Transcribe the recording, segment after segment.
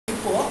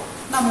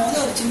நம்ம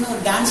வந்து ஒரு சின்ன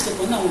ஒரு டான்ஸ்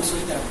ஸ்டெப் வந்து அவங்களுக்கு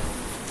சொல்லி தரோம்.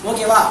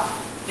 ஓகேவா?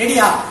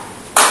 ரெடியா?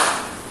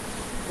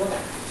 ஓகே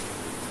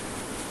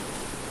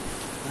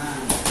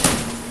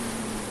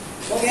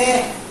ஓகே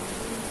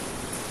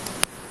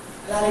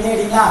எல்லாம் ரெடி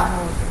ஆயிட்டீங்களா?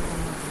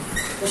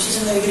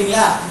 பொசிஷன்ல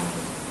இருக்கிறீங்களா?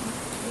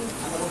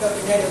 அந்த பக்கம்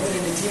பின்னாடி வந்து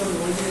 2 ஜீவன்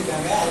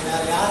ஒழிஞ்சிருக்காங்க. அது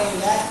வேற யாரும்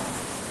இல்லை,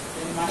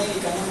 என் மனைவி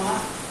கண்ணம்மா.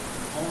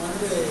 அவங்க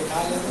வந்து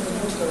காலையில இருந்து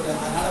மூச்சு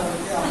விடுறாங்க. அதனால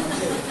வந்து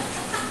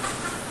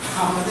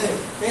அவங்க வந்து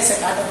பேச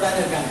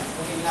காட்டக்கூடாது இருக்காங்க.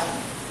 ஓகேங்களா?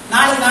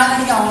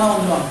 நாளைக்கு அவங்களாம்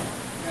வந்துடுவாங்க.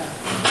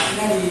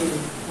 பின்னாடி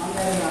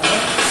மாமியார்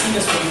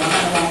சீரியஸ் பண்ணுவாங்க.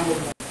 அதனால அவங்க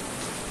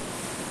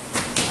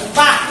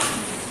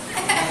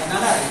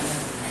அதனால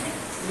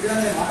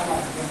இப்படிதான் மாட்டமாக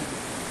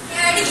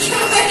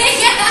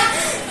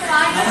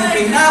நமக்கு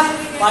என்ன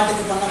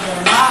பாட்டுக்கு பண்ண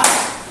போறோம்னா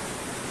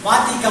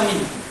வாத்தி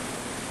கம்மிங்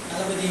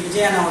தளபதி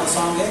விஜய் அண்ணாவோட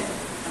சாங்கு.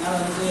 அதனால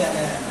வந்து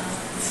அதை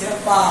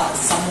சிறப்பாக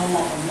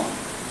சம்பவமாக பண்ணோம்.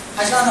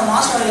 ஆக்சுவலாக அந்த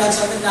மாஸ்டர்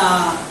ரிலாக்ஸ் வந்து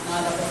நான்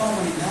அதை பெர்ஃபார்ம்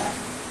பண்ணியிருந்தேன்.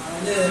 அது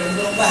வந்து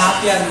ரொம்ப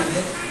ஹாப்பியாக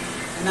இருந்தது.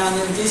 ஏன்னா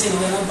வந்து விஜய்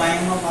சேனல்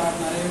பயங்கரமாக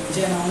பாராட்டினாரு,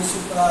 விஜய் அண்ணாவும்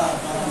சூப்பராக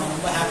பாராட்டினார்,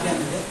 ரொம்ப ஹாப்பியாக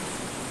இருந்தது.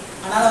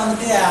 அதனால்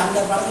வந்துட்டு அந்த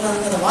படத்தில்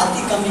வந்து அந்த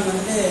வாத்தி கம்மிங்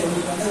வந்து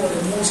உங்களுக்கு வந்து ஒரு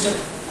 3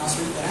 ஸ்டெப் நான்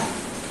சொல்லித்தரேன்.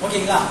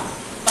 ஓகேங்களா?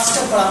 ஃபர்ஸ்ட்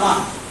ஸ்டெப் போலாமா?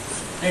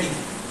 ரெடி?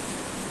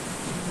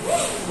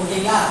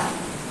 ஓகேங்களா?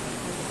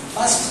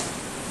 First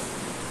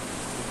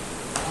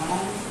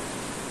 1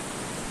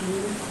 2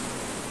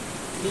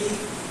 3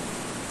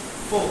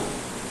 4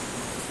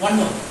 1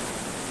 more.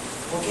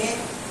 Okay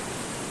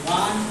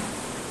 1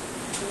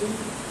 2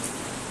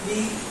 3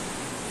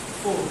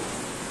 4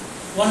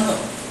 1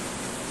 more.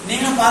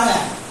 நீங்களும் பாருங்க,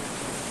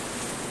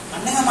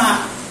 பண்ணுங்கம்மா.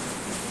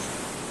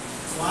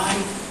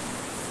 1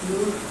 2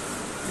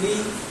 3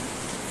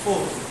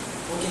 4.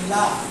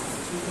 ஓகேங்களா?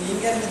 இப்போ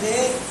இங்க இருக்குது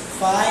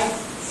 5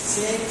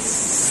 6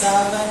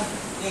 7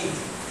 8.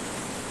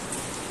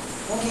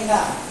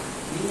 ஓகேங்களா?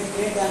 நீங்க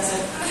கிரேட்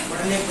டான்சர்,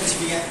 உடனே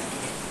பிடிச்சிப்பீங்க.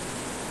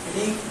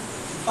 ரெடி?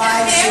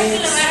 5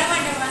 6 வர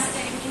மாட்டேன்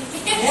மாஸ்டர்.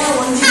 ஏன்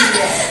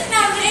ஒளிஞ்சிட்டீங்க?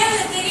 நான்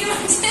பிரேம்ல தெரிய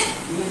மாட்டேன்.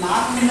 நீங்க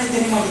நான் என்ன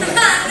தெரிய மாட்டீங்க?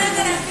 நான்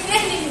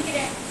பின்னாடி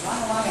நிக்கிறேன்.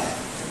 வாங்க வாங்க,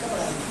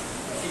 வெக்கப்படாதீங்க.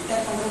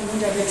 டிக்டாக் பண்றது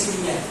மூஞ்சி அப்படியே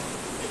வச்சிருக்கீங்க.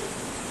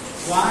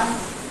 1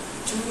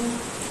 2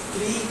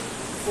 3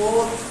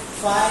 4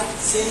 5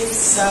 6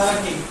 7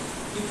 8.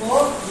 இப்போ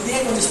இதே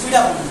கொஞ்சம்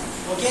ஸ்பீடா பண்ணுங்க.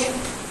 ஓகே?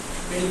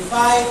 ரெடி?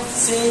 5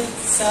 6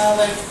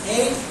 7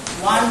 8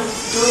 1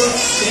 2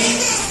 3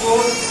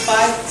 4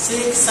 5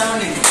 6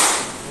 7 8.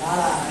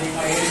 வாடா நீங்க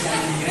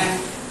எழுதிட்டாங்க நினைக்கிறேன்.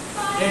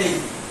 ரெடி?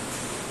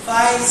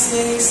 5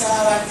 6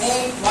 7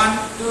 8 1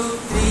 2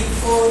 3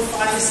 4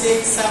 5 6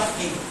 7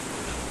 8.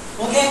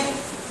 ஓகே?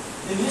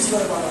 இந்த மியூசிக்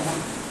வர பாருங்க.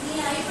 நீ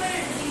ஐபேட்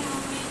எடுத்தீங்க.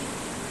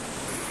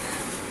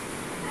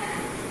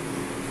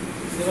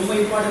 இது ரொம்ப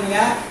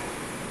இம்பார்ட்டன்ட்ங்க.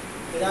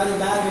 ஏதாவது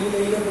பேக்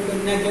வெளியில போட்டு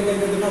என்ன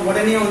கேட்டுன்னா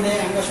உடனே வந்து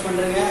அன்வாஷ்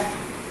பண்றீங்க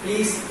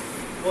ப்ளீஸ்.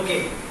 ஓகே,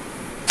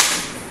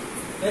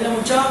 வேலை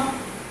முடிச்சோம்.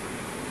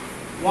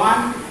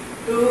 1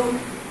 2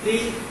 3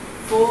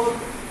 4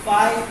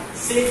 5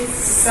 6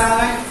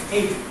 7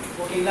 8.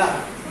 ஓகேங்களா?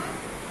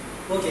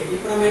 ஓகே,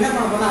 இப்போ நம்ம என்ன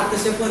பண்ண போறோம்,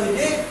 அடுத்த ஸ்டெப்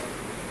வந்துட்டு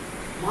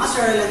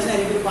மாஸ்டர் லஞ்ச்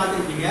நிறைய பேர்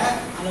பார்த்துருப்பீங்க.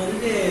 அதில்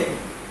வந்துட்டு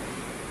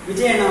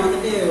விஜய் அண்ணா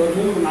வந்துட்டு ஒரு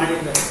மூணு நாடி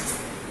இருக்காரு.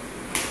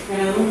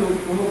 எனக்கு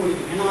ரொம்ப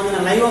பிடிக்கும். ஏன்னா வந்து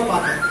நான் லைவாக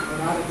பார்த்தேன்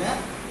ஒரு ஆடுறத.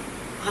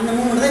 அந்த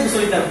மூமெண்ட் தான் இப்போ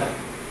சொல்லி தரேன்.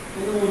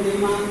 எந்த மூமெண்ட்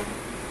தெரியுமா?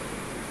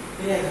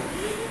 தெரியாது.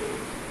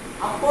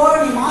 அப்போ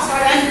நீ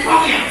மாஸ்டர் டான்ஸ்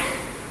பாருங்க.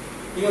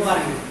 நீங்க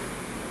பாருங்க.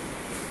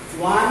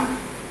 1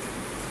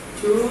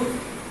 2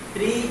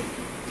 3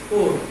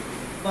 4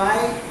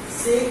 5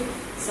 6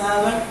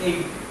 7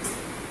 8.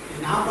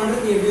 நான்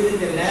பண்றது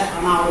எப்படின்னு தெரியல,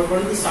 ஆனா அவர்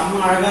பண்றது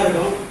செம்ம அழகா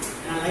இருக்கும்.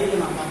 நான்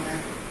லைவ்ல நான்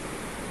பார்த்தேன்.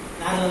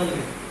 வேற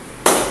லெவலுங்க.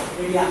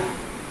 ரெடியா?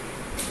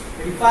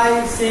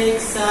 5 6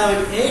 7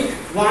 8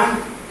 1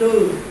 2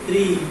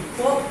 3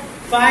 4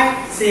 5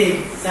 6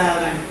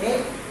 7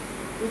 8.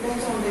 2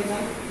 times or 1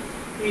 time?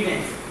 3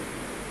 times.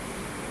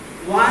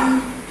 1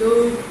 2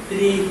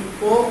 3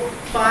 4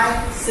 5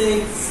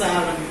 6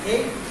 7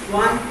 8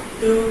 1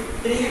 2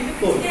 3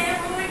 4.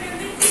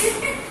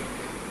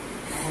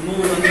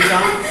 Moment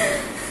வந்துச்சான்.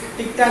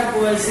 டிக்டாக்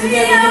புகழ்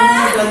சிந்தியா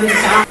மூமெண்ட்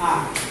வந்துச்சான்.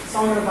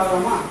 சவுண்ட்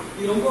பார்க்கலாமா?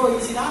 இது ரொம்ப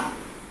ஈஸி தான்.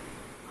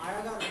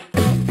 அழகா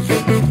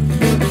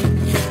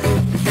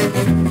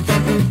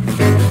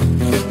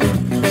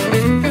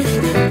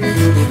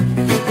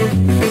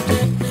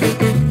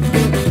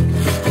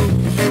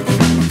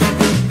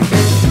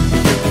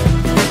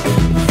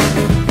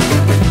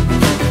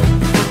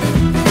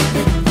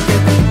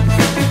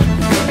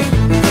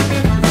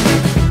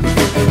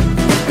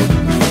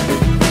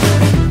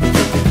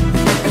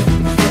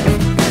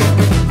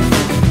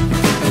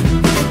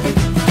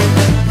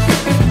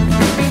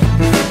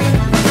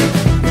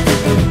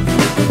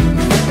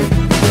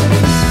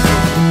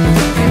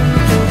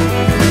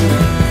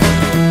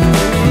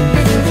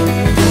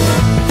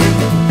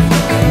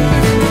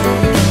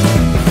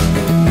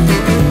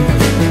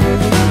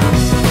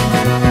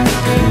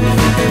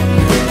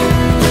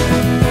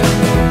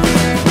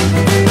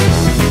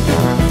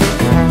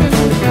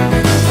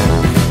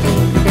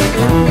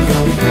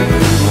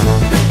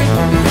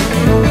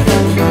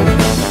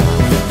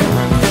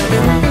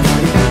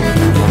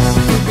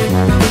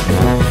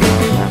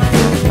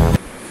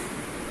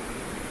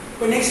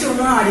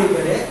இன்னும் ஆடி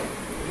இருப்பாரு.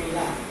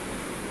 ஓகேங்களா?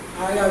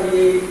 அழகா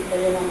அப்படி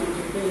கையெல்லாம்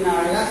முடிச்சுட்டு இன்னும்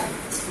அழகா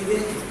இது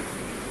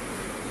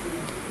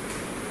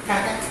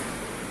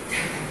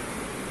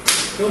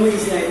ரொம்ப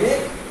ஈஸியாக இது.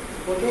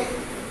 ஓகே,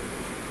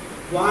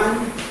 1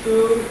 2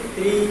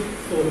 3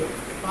 4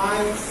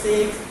 5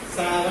 6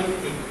 7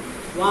 8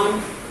 1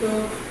 2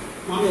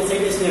 மாமியார்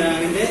சைட்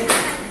வச்சுக்கிறாங்க.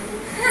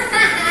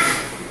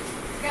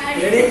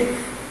 ரெடி?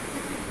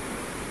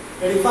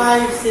 Ready?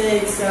 5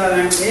 6 7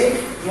 8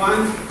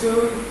 1 2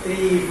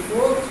 3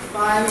 4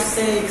 5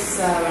 6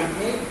 7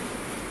 8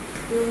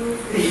 2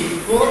 3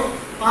 4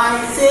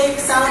 5 6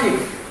 7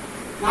 8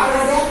 நாலு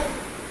வருது.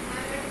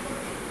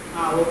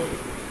 Okay,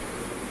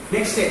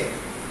 next.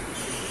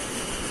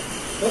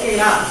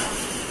 ஓகேங்களா?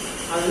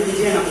 அது வந்து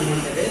விஜய் நம்ம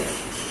பண்ணுறது.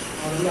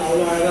 அவர் வந்து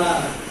அவ்வளோ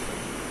அழகாக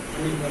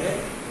பண்ணிருப்பாரு.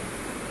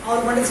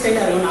 அவர் மட்டும்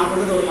ஸ்டைலாக இருக்கும், நான்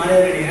பண்ணுறது ஒரு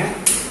மாதிரியாக நினைக்கிறேன்.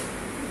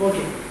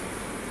 Okay,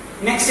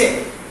 next.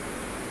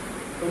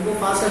 ரொம்ப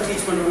ஃபாஸ்ட்டாக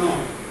டீச்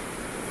பண்ணணும்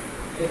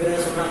நிறைய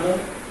சொல்கிறாங்க.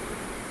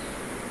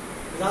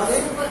 அதாவது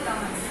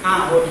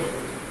ஓகே,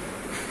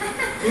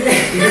 இல்லை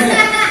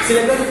சில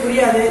பேருக்கு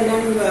புரியாது,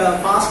 என்னன்னு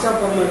ஃபாஸ்ட்டாக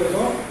போகிற மாதிரி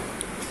இருக்கும்.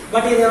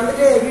 பட் இதை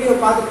வந்துட்டு வீடியோ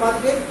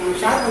பார்த்துட்டு நாங்கள்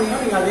ஷேர்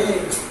பண்ணிங்கன்னா நீங்கள் அதே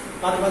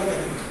பார்த்து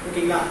கற்றுக்கணும்.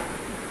 ஓகேங்களா?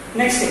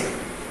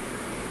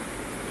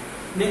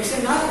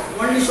 நெக்ஸ்ட்னா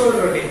only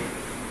shoulder rotate.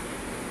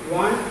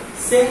 1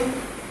 same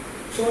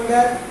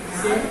shoulder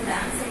same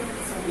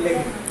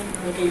leg.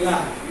 ஓகேங்களா?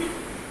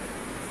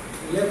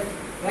 Left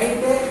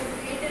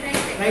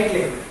right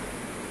leg.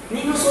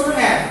 நீங்களும்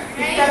சொல்லுங்க.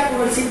 டிக்டாக்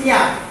ஒரு சித்தியா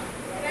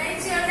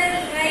right shoulder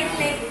right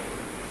leg.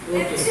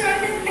 Okay,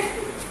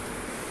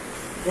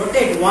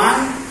 rotate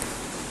 1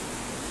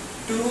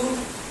 2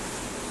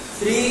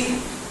 3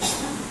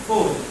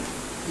 4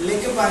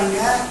 leg பாருங்க.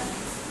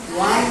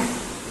 1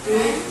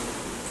 2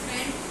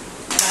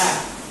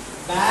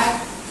 back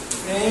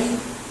front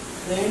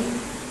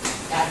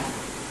back.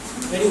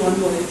 Ready? One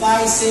more.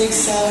 5 6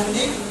 7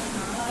 8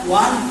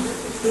 1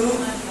 2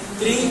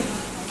 3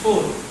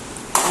 4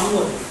 one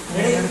more.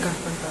 Ready?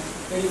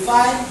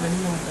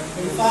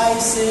 5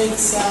 6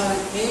 7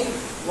 8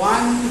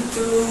 1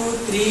 2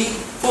 3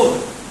 4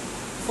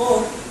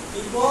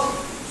 இப்போ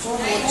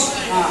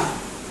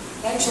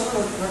ரைட்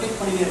ஷோல்டர் ரொட்டேட்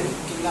பண்ணிட்டே இருக்கு.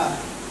 ஓகேங்களா?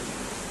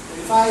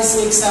 5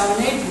 6 7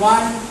 8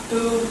 1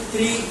 2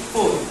 3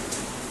 4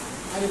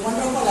 அது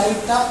பண்றப்ப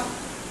லைட்டா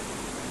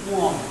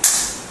மூவ் ஆகும்.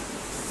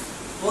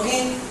 ஓகே,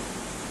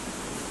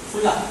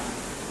 ஃபுல்லா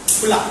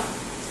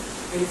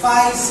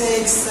 5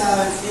 6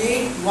 7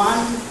 8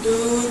 1 2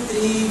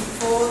 3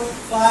 4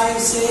 5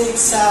 6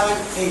 7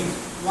 8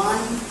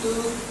 1 2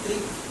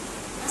 3.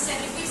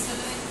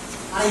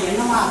 ஆனா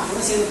என்னமா கூட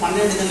சேர்ந்து பண்ண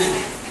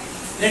வேண்டியதுதானே.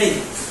 ரெடி?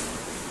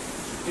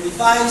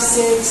 5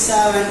 6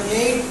 7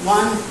 8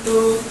 1 2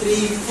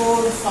 3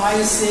 4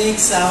 5 6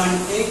 7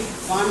 8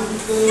 1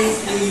 2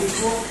 3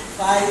 4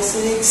 5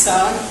 6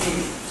 7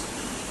 8.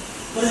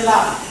 புரியுதுங்களா?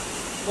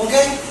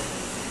 ஓகே,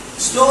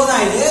 ஸ்லோ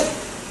தான் இது.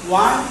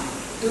 1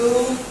 2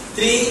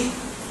 3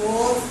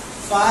 4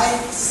 5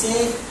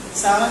 6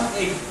 7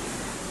 8.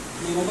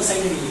 நீங்க ரொம்ப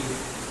சைடு அடிக்கிறீங்க.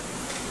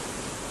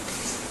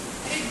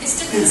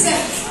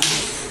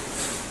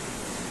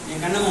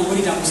 என் கண்ணம்மா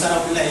ஓடிட்டாங்க சார்.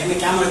 அப்படில எங்க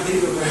கேமரா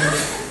திருப்பி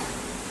போயிடுது.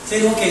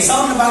 சரி, ஓகே,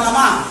 சவுண்ட்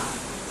பார்க்கலாமா?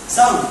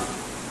 சவுண்ட்.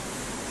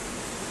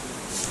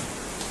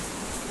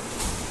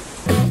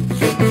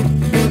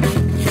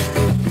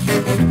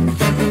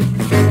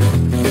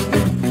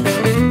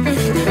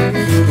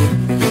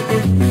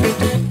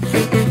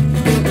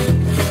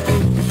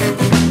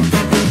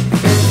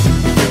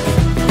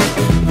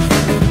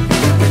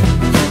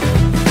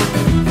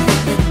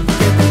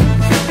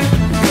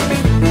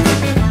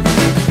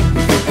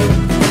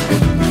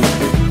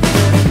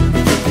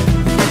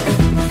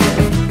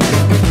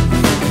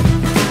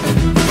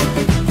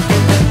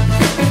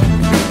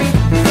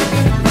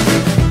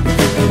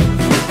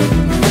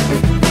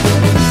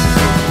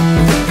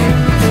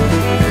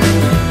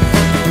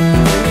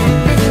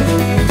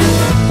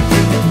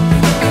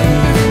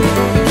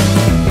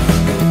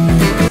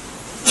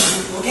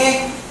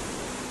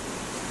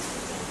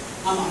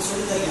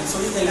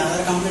 சொல்லித்தரல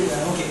அதை கம்ப்ளீட்.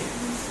 ஓகே,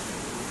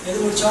 எது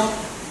முடிச்சோம்?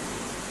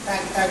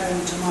 டேக்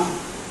முடிச்சோமா?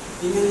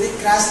 இங்க வந்து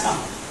கிராஸ் தான்.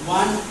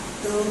 1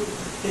 2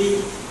 3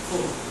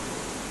 4.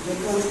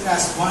 லெக் வந்து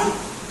கிராஸ் 1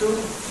 2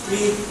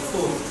 3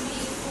 4.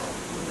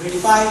 ரெடி?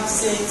 5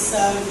 6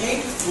 7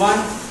 8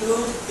 1 2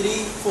 3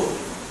 4.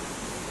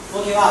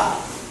 ஓகேவா?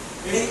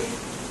 ரெடி?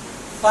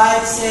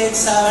 5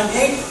 6 7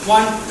 8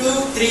 1 2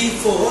 3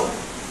 4.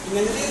 இங்க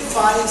வந்து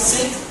 5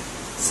 6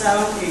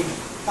 7 8.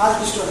 கால்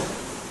பிடிச்சிட்டு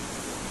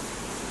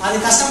அது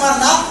கஷ்டமா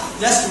இருந்தா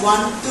ஜஸ்ட்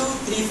 1 2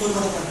 3 4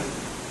 மட்டும் பண்ணுங்க.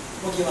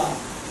 ஓகேவா?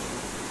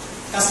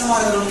 கஷ்டமா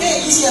இருக்கிறவங்க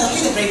ஈஸியா இருக்கு,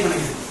 இதை ட்ரை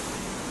பண்ணுங்க.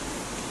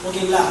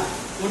 ஓகேங்களா?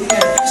 ஒண்ணு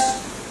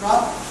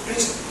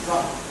ட்விஸ்ட்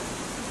ட்ராப்.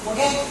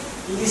 ஓகே,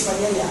 இங்கிலீஷ்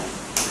படியா இல்லையா?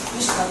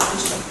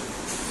 ட்விஸ்ட்.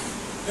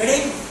 ரெடி?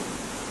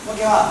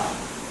 ஓகேவா?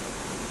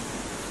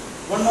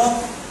 One more.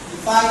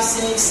 5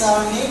 6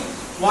 7 8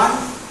 1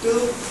 2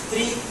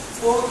 3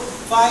 4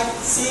 5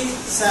 6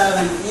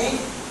 7 8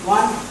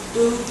 1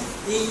 2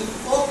 3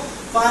 4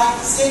 5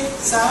 6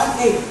 7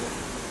 8.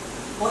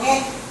 Okay?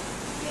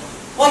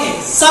 Okay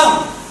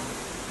sound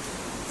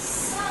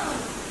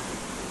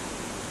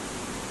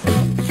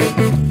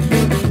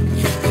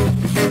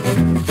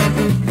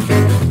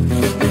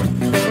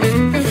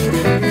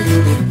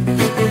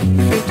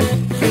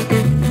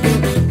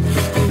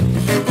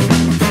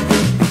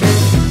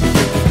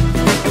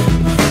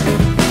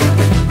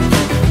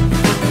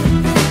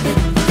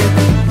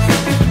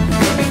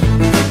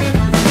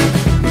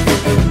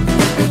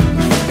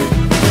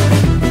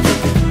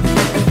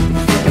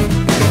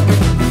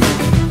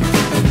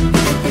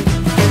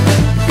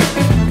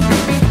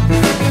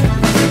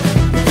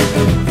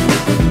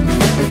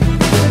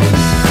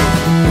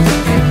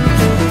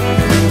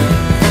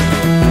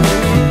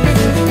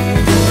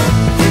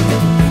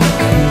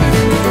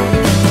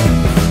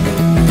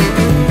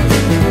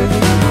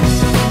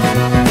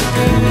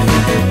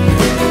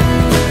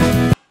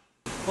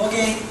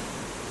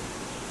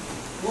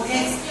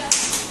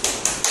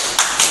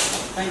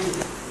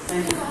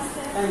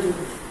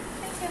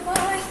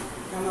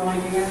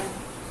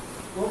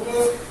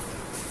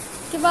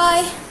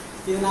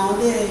இது நான்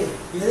வந்து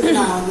எதுக்கு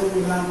நான் வந்து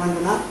உங்களுக்கு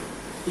பண்ணுறேன்னா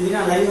இது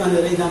நான் லைவ்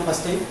வந்தது இதுதான்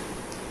ஃபஸ்ட் டைம்.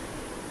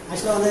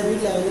 ஆக்சுவலாக வந்து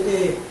வீட்டில் வந்துட்டு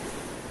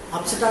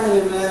அப்செட்டான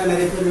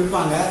நிறைய பேர்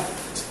இருப்பாங்க.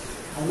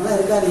 அதனால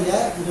இருக்காதீங்க.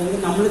 இது வந்து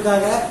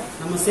நம்மளுக்காக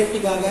நம்ம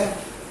சேஃப்டிக்காக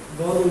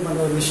கவர்மெண்ட்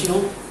பண்ணுற ஒரு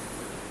விஷயம்.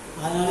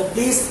 அதனால்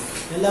ப்ளீஸ்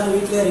எல்லோரும்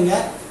வீட்டிலே இருங்க.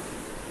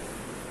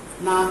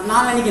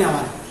 நான் அன்றைக்கி நான்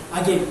வரேன்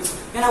அகெயின்.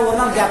 ஏன்னா ஒரு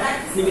நாள் கேப்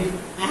நீங்கள்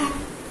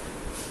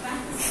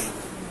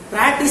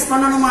ப்ராக்டிஸ்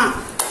பண்ணணுமா?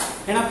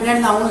 ஏன்னா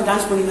பின்னாடி அவங்களும்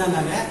டான்ஸ் பண்ணி தான்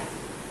இருந்தாங்க.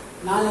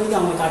 நாளைக்கு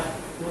அவங்க காட்டு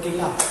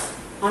ஓகேங்களா?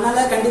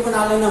 அதனால் கண்டிப்பாக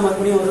நாளைக்கு நான்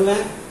மறுபடியும்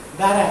வருவேன்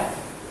வேற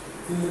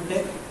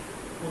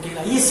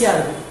ஓகேங்களா? ஈஸியாக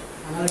இருக்கும்.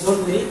 அதனால்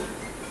டோன்ட் வரி.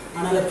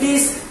 அதனால்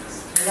ப்ளீஸ்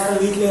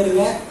எல்லோரும் வீட்டிலே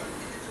இருங்க.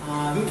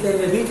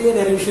 வீட்டிலே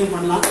நிறைய விஷயம்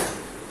பண்ணலாம்.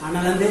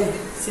 அதனால் வந்து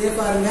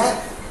சேஃபாக இருங்க.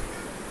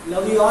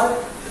 Love you all.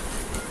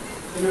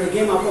 என்னோட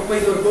கேம் அப்பப்போ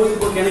இது ஒரு கோவில்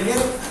போட்டு எனக்கு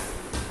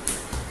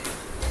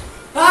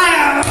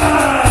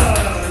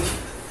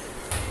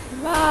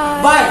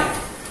பாய்.